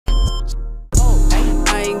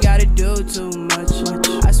do too much.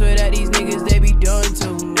 I swear that these niggas, they be doing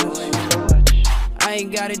too much. I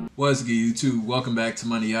ain't got it. What's good, YouTube? Welcome back to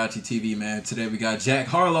MANIACiTV, man. Today we got Jack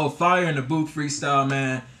Harlow, Fire in the Booth freestyle,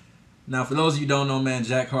 man. Now, for those of you who don't know, man,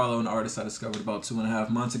 Jack Harlow, an artist I discovered about 2.5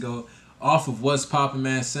 months ago. Off of What's Poppin',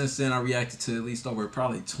 man. Since then, I reacted to at least over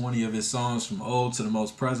probably 20 of his songs, from old to the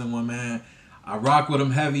most present one, man. I rock with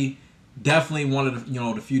him heavy. Definitely one of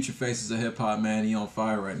the, the future faces of hip-hop, man. He on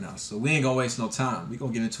fire right now. So we ain't gonna waste no time. We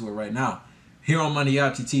gonna get into it right now. Here on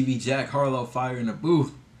MANIACiTV, Jack Harlow, Fire in the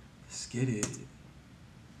Booth. Let's get it.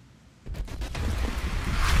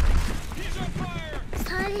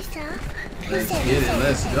 Let's get it.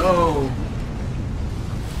 Let's go.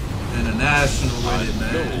 International with it,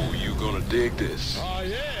 man. I know you gonna dig this. Oh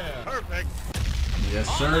yeah, perfect. Yes,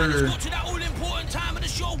 sir. Let's go to that all-important time of the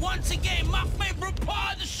show once again. My favorite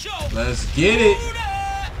part of the show. Let's get it.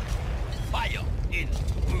 Fire in the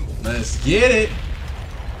booth. Let's get it.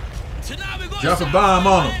 Tonight we're gonna drop a bomb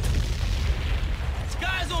on him. This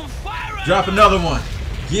guy's on fire. Drop another one.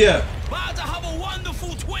 Yeah. About to have a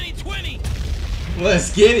wonderful 2020.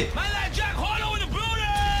 Let's get it. Man, like Jack Harlow in the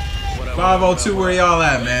building. 502, where y'all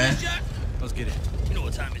at, man? Let's get it. You know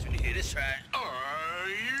what time it is when you hear this track. Are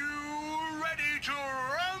you ready to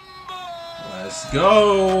rumble? Let's go.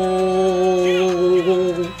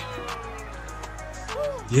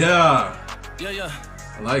 Yeah. Yeah.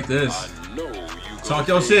 I like this. I know you Talk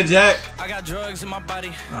your shit, Jack. I got drugs in my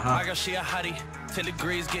body. I got shit hottie. 10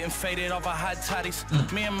 degrees getting faded off of hot toddies.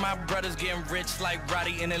 Me and my brothers getting rich like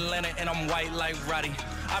Roddy in Atlanta, and I'm white like Roddy.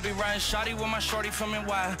 I be riding shotty with my shorty from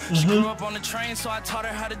NY. She grew up on the train, so I taught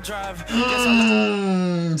her how to drive.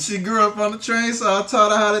 She grew up on the train, so I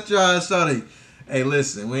taught her how to drive, shorty. Hey,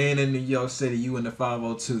 listen, we ain't in New York City. You in the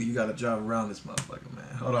 502. You gotta drive around this motherfucker, man.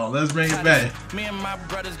 Hold on, let's bring it back. Me and my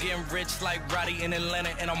brothers getting rich like Roddy in Atlanta,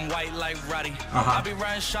 and I'm white like Roddy. I be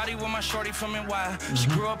riding shotty with my shorty from NY. She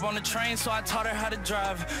grew up on the train, so I taught her how to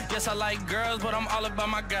drive. Yes, I like girls, but I'm all about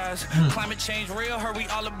my guys. Climate change real, her we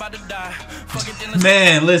all about to die. Fuck it, then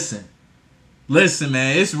man, listen,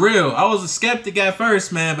 man, it's real. I was a skeptic at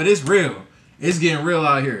first, man, but it's real. It's getting real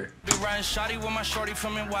out here. Be riding shotty with my shorty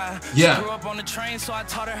from NY. Yeah. She grew up on the train, so I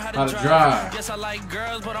taught her how to drive. Yes, I like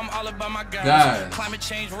girls, but I'm all about my guys. Climate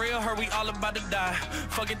change real, her we all about to die.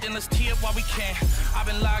 Fuck it, then let's tee up while we can. I've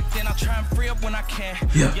been locked in, I'll try and free up when I can.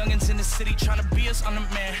 Yeah. Youngins in the city trying to be us on the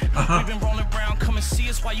man. We've been rolling around, come and see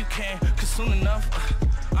us while you can. Cause soon enough,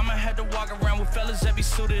 I'ma have to walk around with fellas that be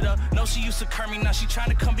suited up. No, she used to curb me, now she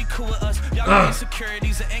trying to come be cool with us. Y'all got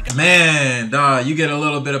insecurities and ain't got. Man, dawg, you get a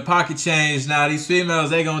little bit of pocket change now. These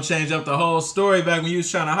females, they gonna change up the whole story. Back when you was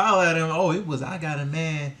trying to holler at him, oh, it was I got a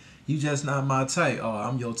man, you just not my type. Oh,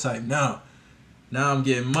 I'm your type now. Now I'm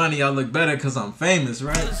getting money, I look better because I'm famous,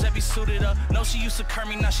 right? No, she used to curb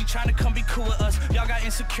me, now she trying to come be cool with us. Y'all got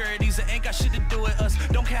insecurities that ain't got shit to do with us.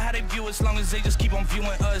 Don't care how they view us, long as they just keep on viewing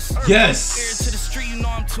us. Yes. Ear to the street, you know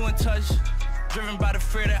I'm too in touch. Driven by the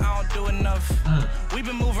fear that I don't do enough. We've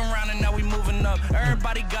been moving around and now we moving up.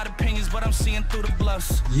 Everybody got opinions, but I'm seeing through the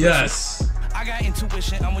bluffs. Yes. I got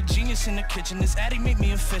intuition, I'm a genius in the kitchen. This addy make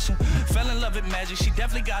me efficient. Fell in love with magic, she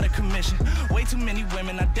definitely got a commission. Way too many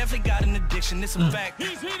women, I definitely got an addiction. It's a fact.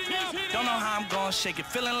 Don't know how I'm gonna shake it.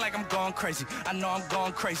 Feeling like I'm going crazy. I know I'm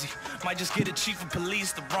going crazy. Might just get a chief of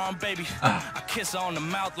police, the wrong baby. I kiss her on the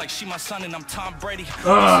mouth like she my son and I'm Tom Brady. She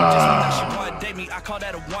wanna date me, I call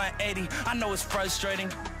that a 180. I know it's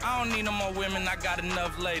frustrating. I don't need no more women, I got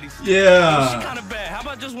enough ladies. Yeah. She kinda bad, how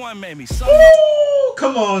about just one maybe? Ooh,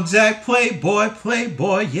 come on, Jack.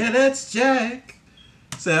 Playboy. Yeah, that's Jack.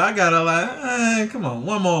 Say, I gotta like, come on.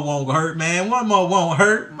 One more won't hurt, man. One more won't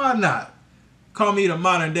hurt. Why not? Call me the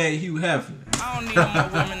modern day Hugh Hefner. I don't need no more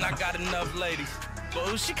women, I got enough ladies.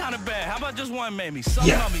 But she kinda bad, how about just one maybe? Some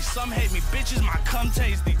love me, some hate me. Bitches, my cum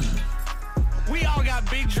tasty. We all got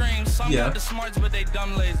big dreams. Some got the smarts, but they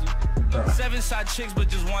dumb lazy. 7 side chicks, but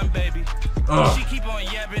just one baby. She keep on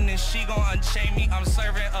yapping and she gon' unchain me. I'm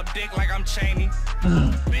serving up dick like I'm Cheney.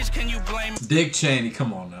 Bitch, can you blame me? Dick Cheney,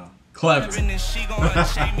 come on now. Clever. And she gon'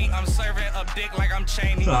 unchain me. I'm serving up dick like I'm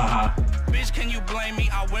Cheney. Bitch, can you blame me?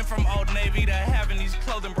 I went from Old Navy to having these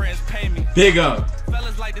clothing brands pay me. Big up.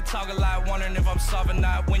 Fellas like to talk a lot, wondering if I'm soft or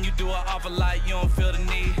not. When you do an awful lot, you don't feel the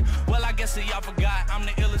need. Well, I guess that y'all forgot I'm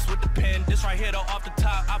the illest with the pen. This right here though, off the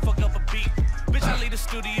top, I fuck up a beat. Bitch, I leave the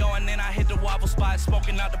studio and then I hit the wobble spot,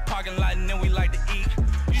 smoking out the parking lot, and then we like to eat.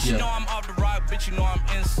 You should know I'm off the rock, bitch, you know I'm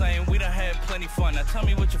insane. We done had plenty fun. Now tell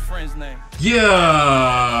me what your friend's name.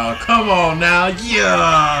 Yeah, come on now.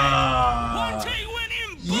 Yeah.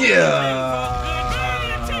 Yeah.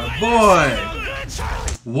 Boy.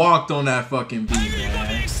 Walked on that fucking beat,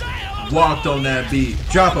 man. Walked on that beat.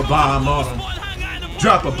 Drop a bomb on him.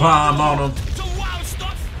 Drop a bomb on him. Some wild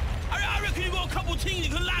stuff. I reckon you got a couple teams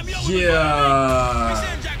you can line me up with. Yeah. You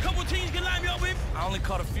said, Jack, couple teams you can line me up with? I only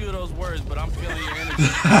caught a few of those words, but I'm feeling your energy.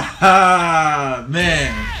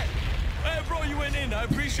 Man. Hey, bro, you went in. I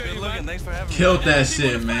appreciate you, man. Thanks for having me. Killed that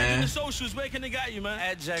shit, man. Socials, where can they got you, man?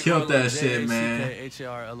 At Jack Killed Harlow, that shit, man.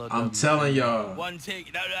 J-A-C-K-H-A-R-L-O-W. I'm telling y'all. One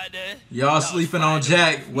take, that right there. Y'all sleeping on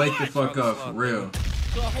Jack, wake the fuck up, for real.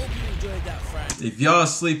 So I hope you enjoyed that, friend. If y'all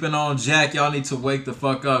sleeping on Jack, y'all need to wake the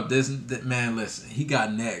fuck up. This man, listen, he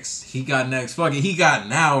got next. He got next. Fuck it, he got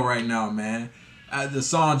now right now, man. The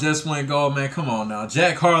song just went gold, man. Come on now.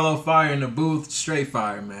 Jack Harlow, fire in the booth. Straight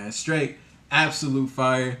fire, man. Straight, absolute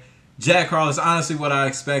fire. Jack Harlow is honestly what I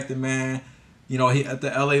expected, man. You know, he at the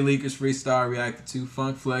LA Leakers freestyle I reacted to.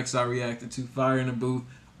 Funk Flex I reacted to. Fire in the booth.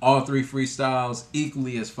 All three freestyles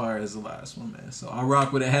equally as fire as the last one, man. So I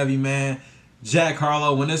rock with a heavy, man. Jack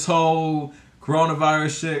Harlow, when this whole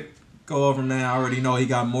coronavirus shit go over, man, I already know he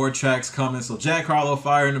got more tracks coming. So Jack Harlow,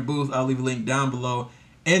 fire in the booth. I'll leave a link down below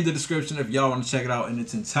in the description if y'all want to check it out in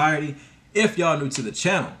its entirety. If y'all new to the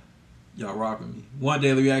channel, y'all rock with me. One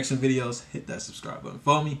daily reaction videos. Hit that subscribe button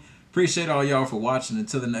for me. Appreciate all y'all for watching.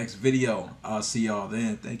 Until the next video, I'll see y'all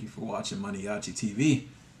then. Thank you for watching MANIACiTV.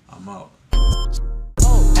 I'm out.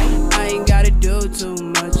 I ain't gotta do too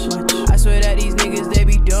much. I swear that these niggas, they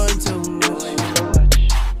be doing too much.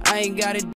 I ain't gotta